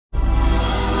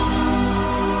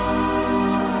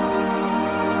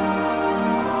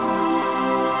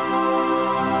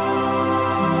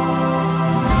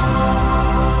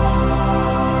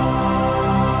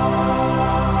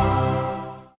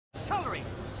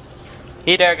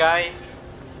Hey there guys,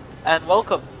 and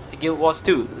welcome to Guild Wars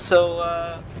 2.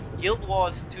 Guild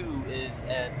Wars 2 is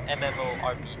an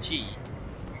MMORPG,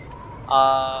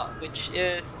 which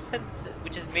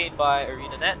is made by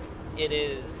ArenaNet.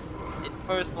 It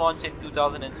first launched in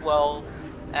 2012,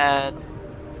 and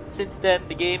since then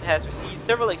the game has received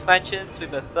several expansions,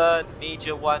 with a third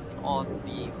major one on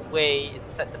the way.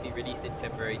 It's set to be released in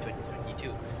February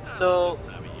 2022. So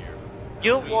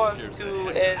Guild Wars 2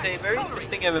 is a very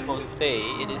interesting MMO to play.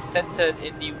 It is centered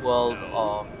in the world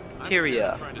of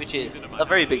TYRIA, which is a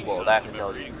very big world, I have to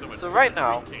tell you. So right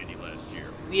now,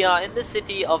 we are in the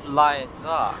city of Lion's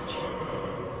Arch,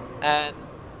 and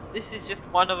this is just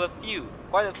one of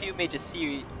quite a few major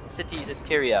cities in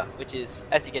TYRIA, which is,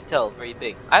 as you can tell, very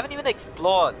big. I haven't even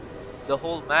explored the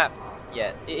whole map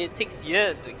yet. It takes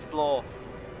years to explore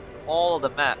all the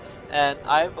maps, and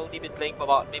I've only been playing for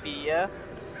about maybe a year.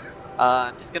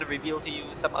 I'm just gonna reveal to you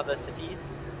some other cities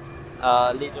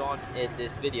later on in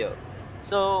this video.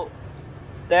 So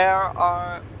there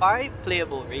are 5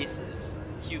 playable races: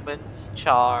 humans,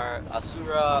 Char,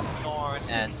 Asura, Norn,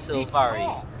 and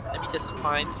Sylvari. Let me just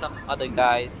find some other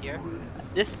guys here.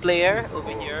 This player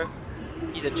over here,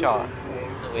 he's a Char.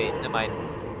 No wait, never mind.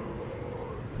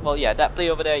 Well yeah, that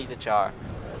player over there, he's a Char,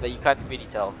 but you can't really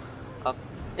tell.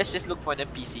 Let's just look for an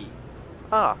NPC.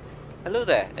 Ah, hello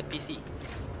there, NPC.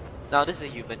 Now this is a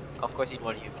human. Of course you know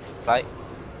what a human looks like.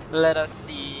 Let us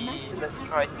see. Let's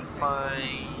try to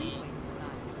find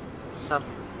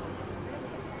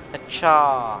a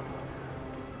Char.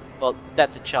 Well,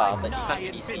 that's a Char, but you can't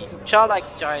really see. Char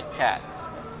like giant cats.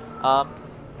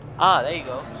 There you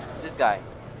go. This guy.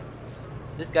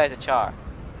 This guy's a Char.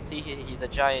 See, he's a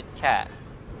giant cat.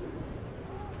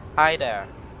 Hi there.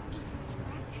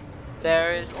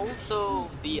 There is also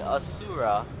the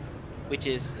Asura, which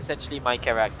is essentially my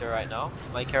character right now.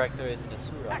 My character is an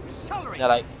Asura. They're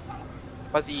like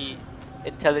fuzzy,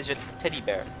 intelligent teddy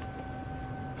bears.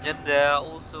 And there are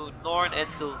also Norn and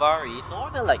Sylvari.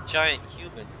 Norn are like giant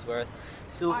humans, whereas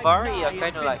Sylvari are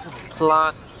kind of like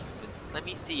plant humans. Let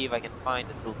me see if I can find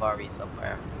a Sylvari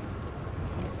somewhere.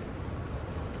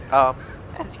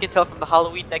 As you can tell from the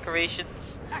Halloween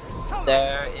decorations,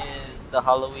 there is the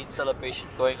Halloween celebration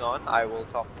going on. I will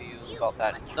talk to you about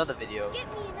that in another video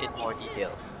in more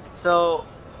detail. So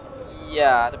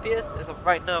yeah, it appears as of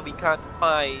right now we can't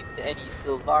find any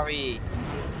Sylvari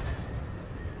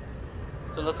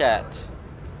to look at,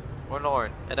 or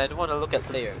Norn, and I don't want to look at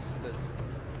players because,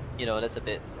 you know, it's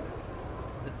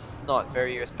not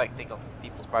very respecting of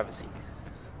people's privacy.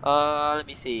 Let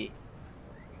me see.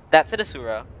 That's an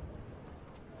Asura.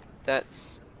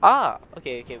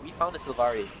 Okay, we found a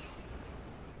Sylvari.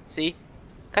 See?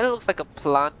 Kind of looks like a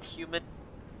plant human.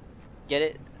 Get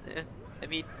it? I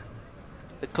mean,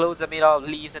 the clothes are made out of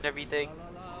leaves and everything.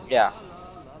 Yeah.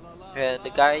 And the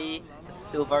guy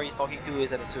Sylvari is talking to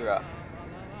is an Asura,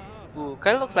 who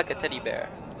kind of looks like a teddy bear.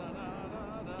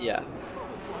 Yeah.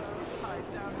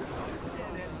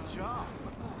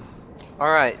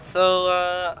 Alright, so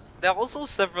there are also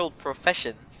several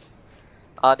professions.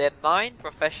 There are 9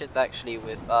 professions actually,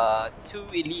 with 2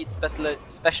 elite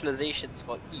specializations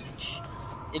for each.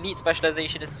 Elite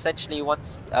specialization is essentially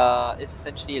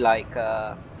like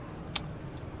I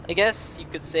guess you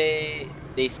could say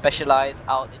they specialize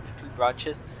out into 2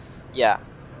 branches. Yeah.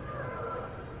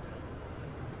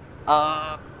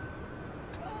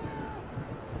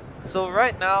 So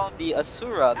right now the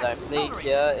Asura that I'm playing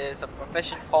here is a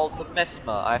profession called the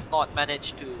Mesmer. I've not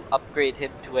managed to upgrade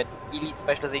him to an elite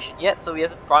specialization yet, so he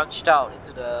hasn't branched out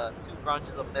into the 2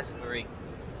 branches of mesmering,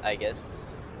 I guess.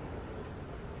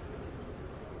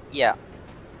 Yeah.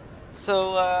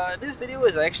 So this video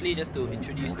is actually just to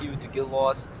introduce you to Guild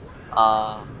Wars,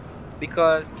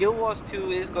 because Guild Wars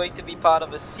 2 is going to be part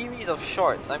of a series of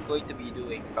shorts I'm going to be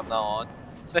doing from now on.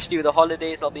 Especially with the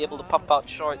holidays, I'll be able to pump out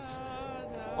shorts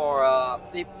for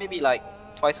maybe like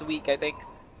twice a week, I think.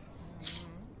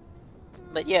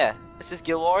 But yeah, this is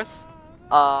Guild Wars.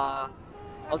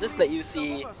 I'll just let you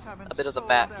see a bit of the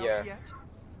map here.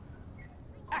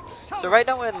 So right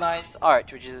now we're in Lion's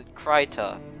Arch, which is in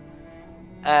Kryta.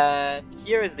 And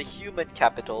here is the human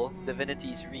capital,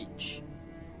 Divinity's Reach.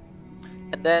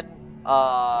 And then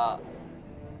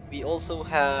we also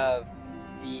have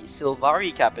the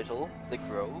Sylvari capital, the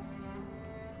Grove.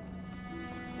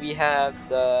 We have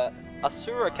the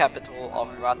Asura capital of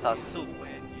Ratasu.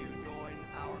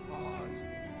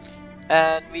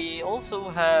 And we also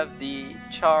have the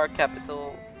Char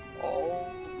capital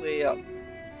all the way up.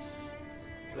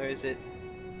 Where is it?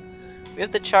 We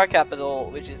have the Char capital,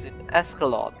 which is in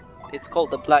Ascalon. It's called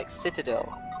the Black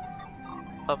Citadel.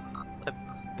 I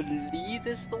believe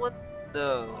this is the one?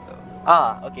 No.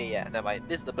 Ah, okay, yeah, never mind.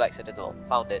 This is the Black Citadel.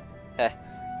 Found it. Heh.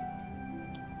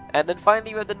 And then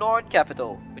finally we have the Norn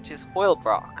capital, which is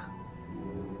Hoylbrock.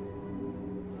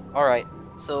 Alright,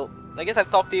 so I guess I've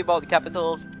talked to you about the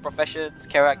capitals, professions,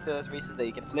 characters, races that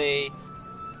you can play.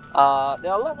 There are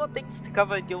a lot more things to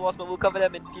cover in Guild Wars, but we'll cover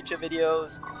them in future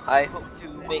videos. I hope to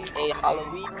make a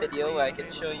Halloween video where I can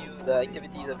show you the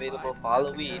activities available for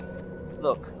Halloween.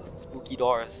 Look, spooky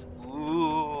doors.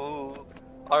 Ooh.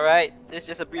 Alright, this is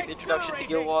just a brief introduction to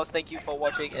Guild Wars. Thank you for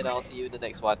watching, and I'll see you in the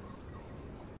next one.